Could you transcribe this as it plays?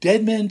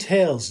Dead Men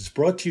Tales is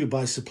brought to you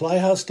by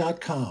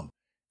SupplyHouse.com,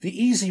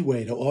 the easy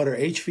way to order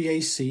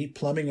HVAC,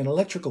 plumbing, and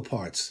electrical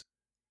parts.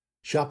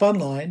 Shop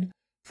online,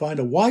 find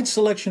a wide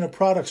selection of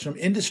products from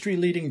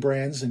industry-leading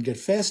brands, and get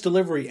fast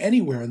delivery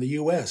anywhere in the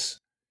U.S.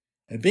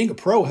 And being a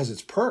pro has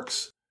its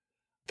perks.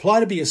 Apply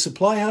to be a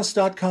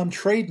SupplyHouse.com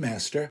Trade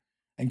Master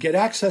and get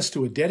access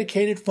to a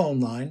dedicated phone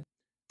line,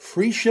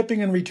 free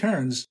shipping and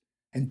returns,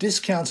 and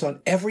discounts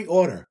on every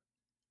order.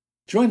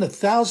 Join the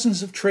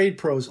thousands of trade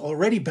pros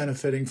already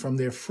benefiting from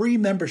their free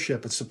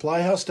membership at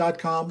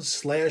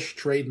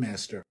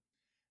supplyhouse.com/trademaster.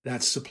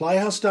 That's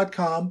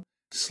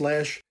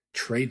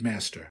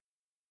supplyhouse.com/trademaster.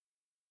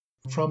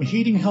 From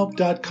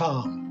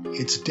heatinghelp.com,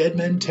 it's Dead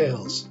Men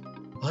Tales.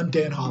 I'm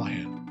Dan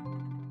Holohan.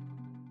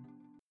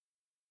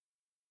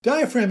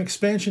 Diaphragm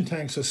expansion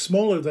tanks are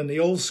smaller than the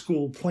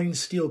old-school plain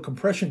steel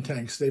compression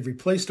tanks they've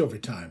replaced over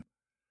time.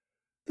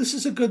 This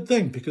is a good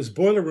thing because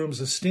boiler rooms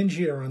are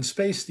stingier on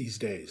space these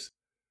days.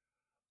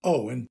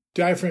 Oh, and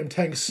diaphragm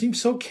tanks seem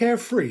so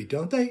carefree,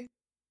 don't they?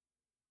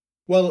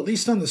 Well, at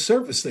least on the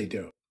surface they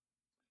do.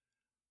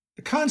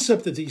 The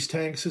concept of these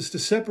tanks is to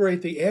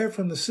separate the air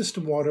from the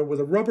system water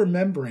with a rubber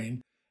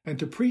membrane and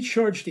to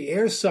pre-charge the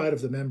air side of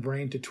the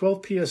membrane to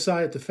 12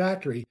 psi at the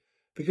factory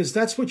because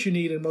that's what you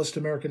need in most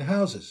American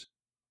houses.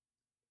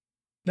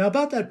 Now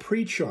about that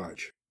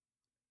pre-charge.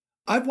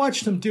 I've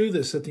watched them do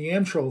this at the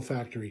Amtrol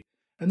factory,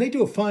 and they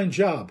do a fine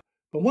job,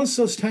 but once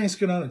those tanks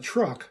get on a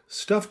truck,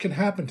 stuff can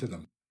happen to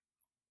them.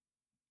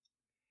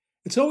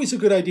 It's always a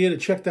good idea to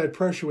check that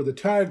pressure with a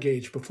tire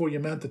gauge before you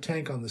mount the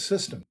tank on the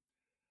system.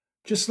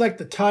 Just like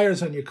the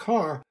tires on your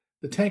car,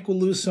 the tank will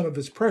lose some of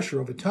its pressure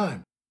over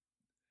time.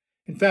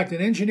 In fact, an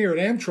engineer at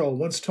Amtrol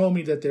once told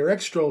me that their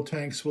X-Trol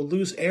tanks will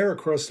lose air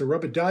across the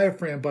rubber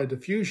diaphragm by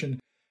diffusion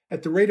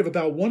at the rate of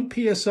about 1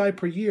 psi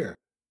per year.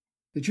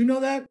 Did you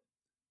know that?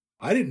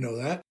 I didn't know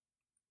that.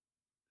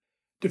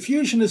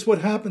 Diffusion is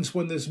what happens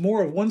when there's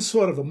more of one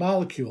sort of a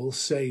molecule,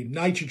 say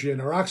nitrogen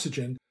or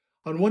oxygen,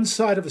 on one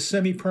side of a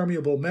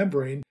semi-permeable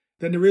membrane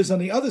than there is on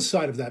the other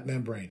side of that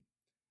membrane.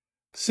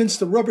 Since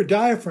the rubber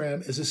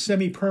diaphragm is a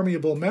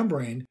semi-permeable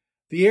membrane,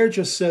 the air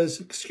just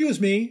says,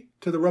 "Excuse me,"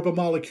 to the rubber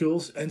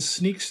molecules and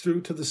sneaks through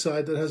to the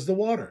side that has the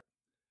water.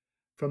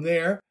 From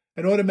there,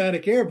 an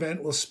automatic air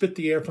vent will spit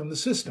the air from the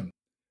system.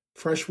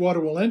 Fresh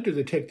water will enter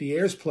to take the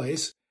air's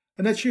place,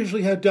 and that's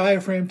usually how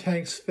diaphragm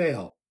tanks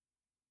fail.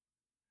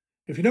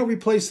 If you don't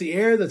replace the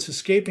air that's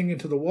escaping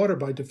into the water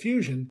by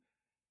diffusion,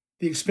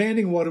 the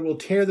expanding water will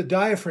tear the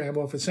diaphragm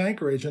off its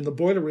anchorage and the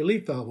boiler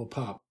relief valve will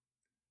pop.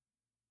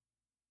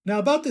 Now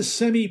about this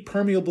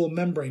semi-permeable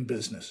membrane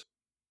business.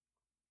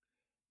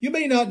 You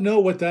may not know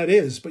what that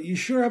is, but you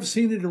sure have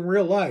seen it in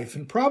real life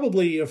and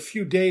probably a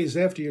few days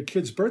after your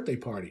kid's birthday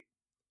party.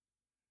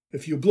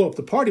 If you blew up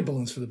the party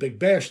balloons for the big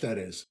bash, that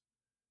is.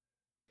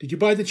 Did you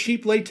buy the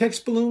cheap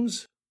latex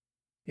balloons?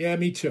 Yeah,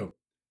 me too.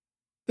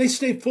 They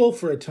stay full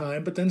for a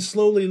time, but then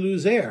slowly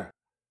lose air.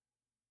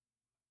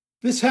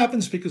 This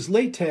happens because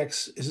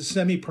latex is a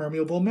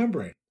semi-permeable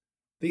membrane.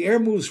 The air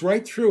moves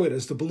right through it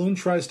as the balloon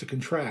tries to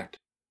contract.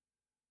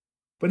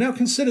 But now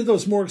consider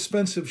those more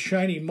expensive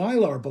shiny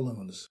Mylar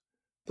balloons.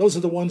 Those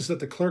are the ones that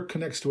the clerk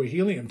connects to a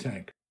helium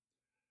tank.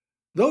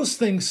 Those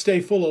things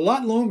stay full a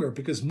lot longer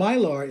because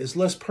Mylar is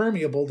less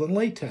permeable than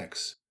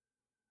latex.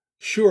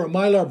 Sure, a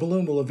Mylar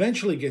balloon will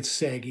eventually get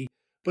saggy,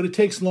 but it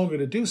takes longer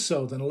to do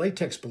so than a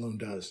latex balloon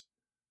does.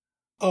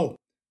 Oh,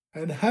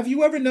 and have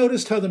you ever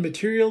noticed how the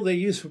material they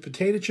use for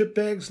potato chip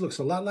bags looks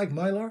a lot like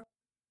Mylar?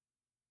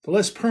 The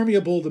less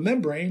permeable the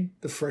membrane,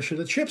 the fresher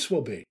the chips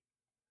will be.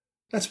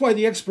 That's why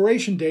the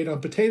expiration date on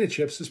potato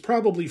chips is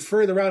probably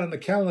further out on the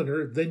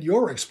calendar than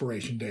your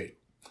expiration date.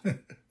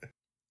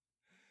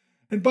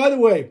 And by the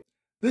way,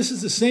 this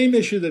is the same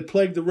issue that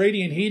plagued the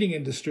radiant heating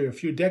industry a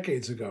few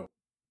decades ago.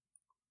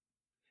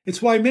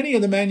 It's why many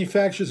of the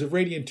manufacturers of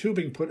radiant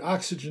tubing put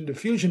oxygen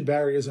diffusion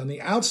barriers on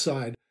the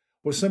outside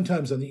or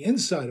sometimes on the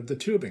inside of the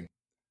tubing.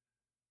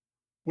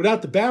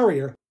 Without the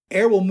barrier,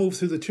 air will move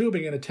through the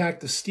tubing and attack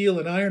the steel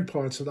and iron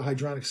parts of the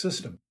hydronic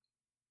system.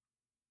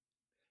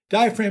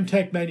 Diaphragm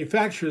tank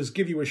manufacturers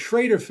give you a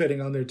Schrader fitting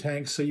on their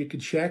tanks so you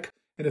can check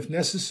and, if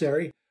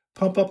necessary,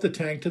 pump up the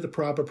tank to the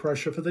proper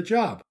pressure for the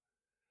job.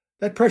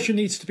 That pressure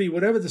needs to be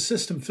whatever the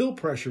system fill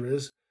pressure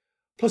is,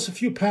 plus a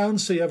few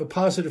pounds so you have a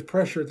positive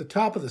pressure at the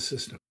top of the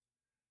system.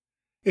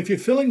 If you're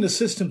filling the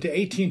system to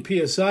 18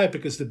 psi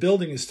because the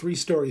building is 3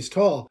 stories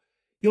tall,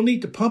 you'll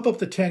need to pump up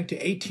the tank to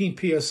 18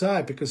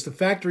 psi because the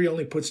factory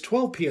only puts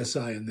 12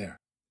 psi in there.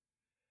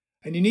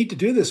 And you need to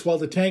do this while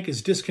the tank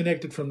is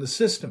disconnected from the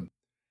system.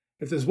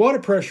 If there's water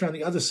pressure on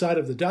the other side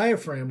of the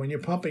diaphragm when you're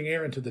pumping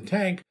air into the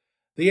tank,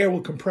 the air will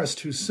compress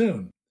too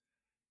soon.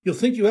 You'll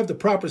think you have the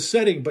proper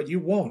setting, but you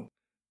won't.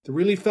 The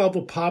relief valve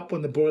will pop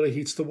when the boiler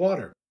heats the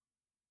water.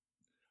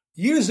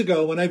 Years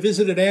ago, when I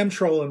visited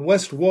Amtrol in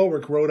West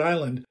Warwick, Rhode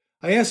Island,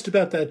 I asked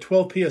about that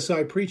 12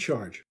 psi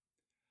pre-charge.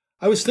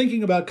 I was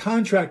thinking about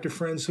contractor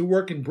friends who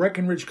work in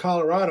Breckenridge,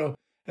 Colorado,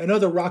 and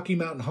other Rocky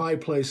Mountain high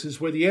places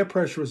where the air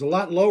pressure is a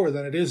lot lower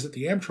than it is at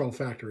the Amtrol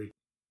factory.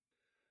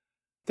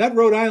 That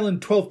Rhode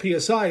Island 12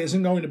 psi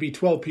isn't going to be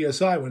 12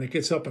 psi when it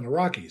gets up in the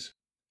Rockies.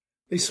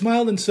 They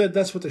smiled and said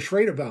that's what the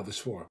Schrader valve is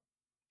for.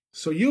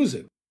 So use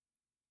it.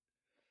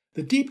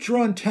 The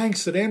deep-drawn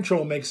tanks that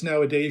Amtrol makes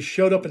nowadays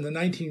showed up in the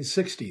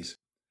 1960s.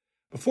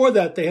 Before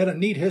that, they had a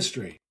neat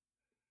history.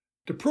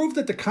 To prove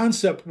that the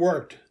concept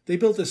worked, they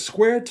built a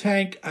square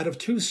tank out of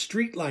 2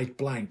 streetlight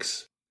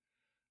blanks.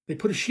 They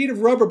put a sheet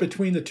of rubber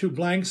between the 2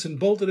 blanks and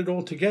bolted it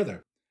all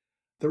together.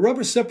 The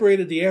rubber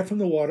separated the air from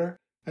the water,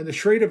 and the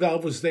Schrader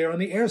valve was there on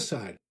the air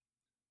side.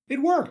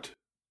 It worked.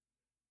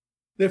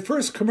 Their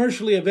first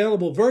commercially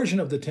available version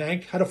of the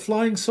tank had a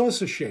flying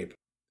saucer shape.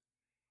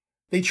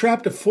 They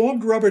trapped a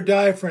formed rubber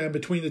diaphragm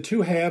between the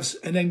 2 halves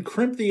and then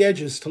crimped the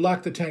edges to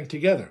lock the tank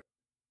together.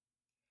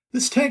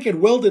 This tank had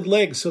welded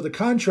legs so the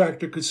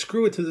contractor could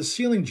screw it to the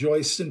ceiling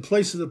joists in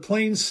place of the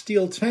plain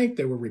steel tank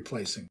they were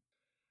replacing.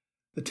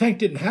 The tank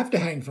didn't have to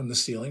hang from the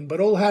ceiling,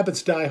 but old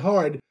habits die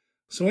hard,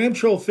 so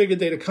Amtrol figured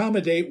they'd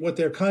accommodate what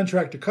their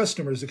contractor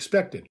customers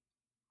expected.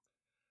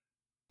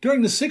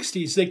 During the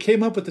 60s, they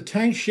came up with the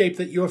tank shape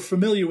that you're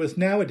familiar with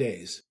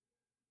nowadays.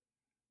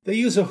 They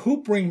use a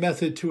hoop ring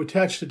method to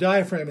attach the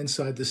diaphragm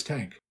inside this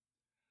tank.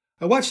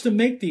 I watched them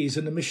make these,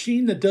 and the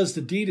machine that does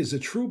the deed is a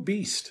true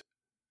beast.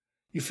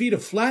 You feed a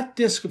flat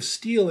disc of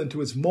steel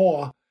into its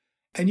maw,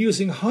 and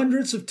using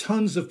hundreds of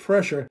tons of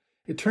pressure,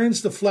 it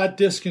turns the flat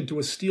disc into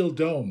a steel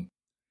dome.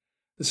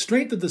 The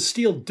strength of the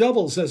steel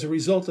doubles as a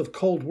result of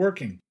cold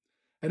working,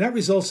 and that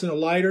results in a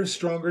lighter,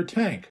 stronger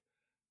tank.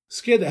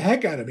 Scared the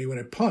heck out of me when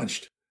it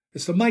punched.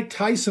 It's the Mike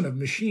Tyson of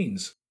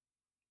machines.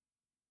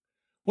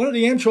 One of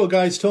the Amtrol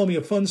guys told me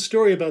a fun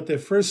story about their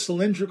first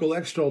cylindrical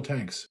Extrol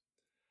tanks.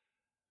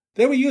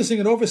 They were using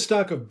an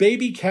overstock of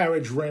baby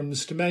carriage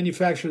rims to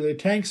manufacture their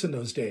tanks in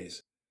those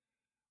days.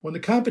 When the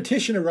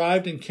competition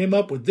arrived and came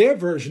up with their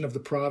version of the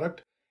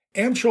product,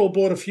 Amtrol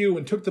bought a few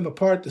and took them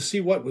apart to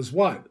see what was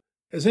what,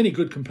 as any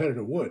good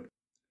competitor would.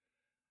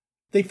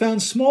 They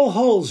found small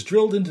holes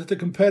drilled into the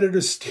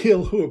competitor's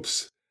steel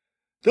hoops.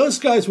 Those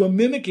guys were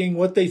mimicking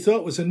what they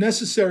thought was a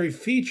necessary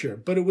feature,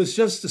 but it was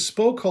just the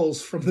spoke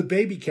holes from the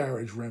baby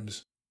carriage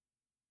rims.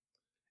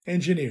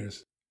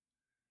 Engineers.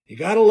 You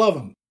gotta love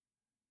them.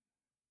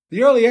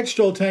 The early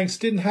Extrol tanks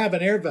didn't have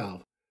an air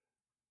valve.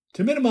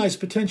 To minimize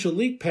potential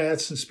leak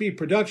paths and speed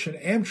production,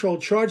 Amtrol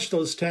charged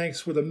those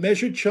tanks with a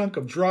measured chunk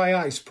of dry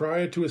ice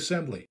prior to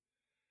assembly.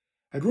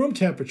 At room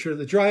temperature,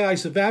 the dry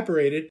ice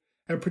evaporated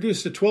and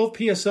produced a 12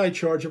 psi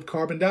charge of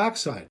carbon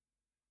dioxide.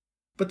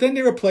 But then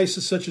there are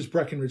places such as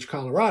Breckenridge,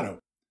 Colorado.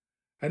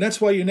 And that's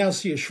why you now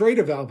see a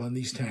Schrader valve on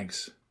these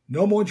tanks.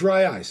 No more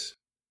dry ice.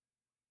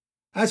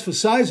 As for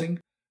sizing,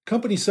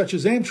 companies such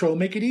as Amtrol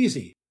make it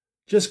easy.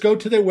 Just go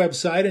to their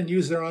website and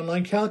use their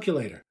online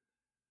calculator.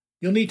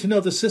 You'll need to know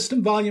the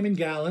system volume in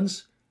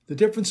gallons, the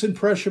difference in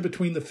pressure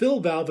between the fill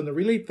valve and the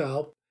relief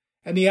valve,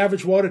 and the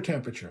average water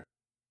temperature.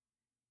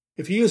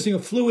 If you're using a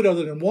fluid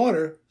other than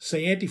water,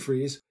 say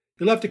antifreeze,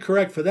 you'll have to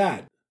correct for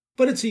that,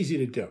 but it's easy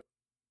to do.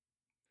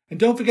 And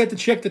don't forget to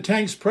check the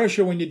tank's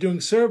pressure when you're doing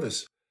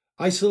service.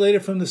 Isolate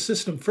it from the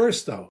system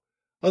first, though.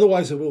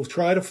 Otherwise, it will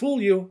try to fool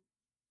you.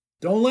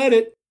 Don't let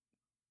it.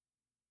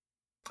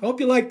 I hope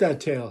you liked that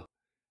tale.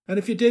 And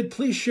if you did,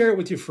 please share it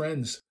with your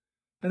friends.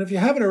 And if you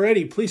haven't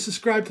already, please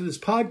subscribe to this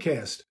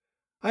podcast.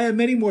 I have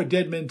many more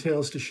Dead Men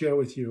tales to share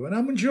with you, and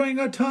I'm enjoying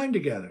our time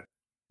together.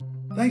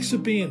 Thanks for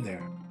being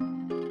there.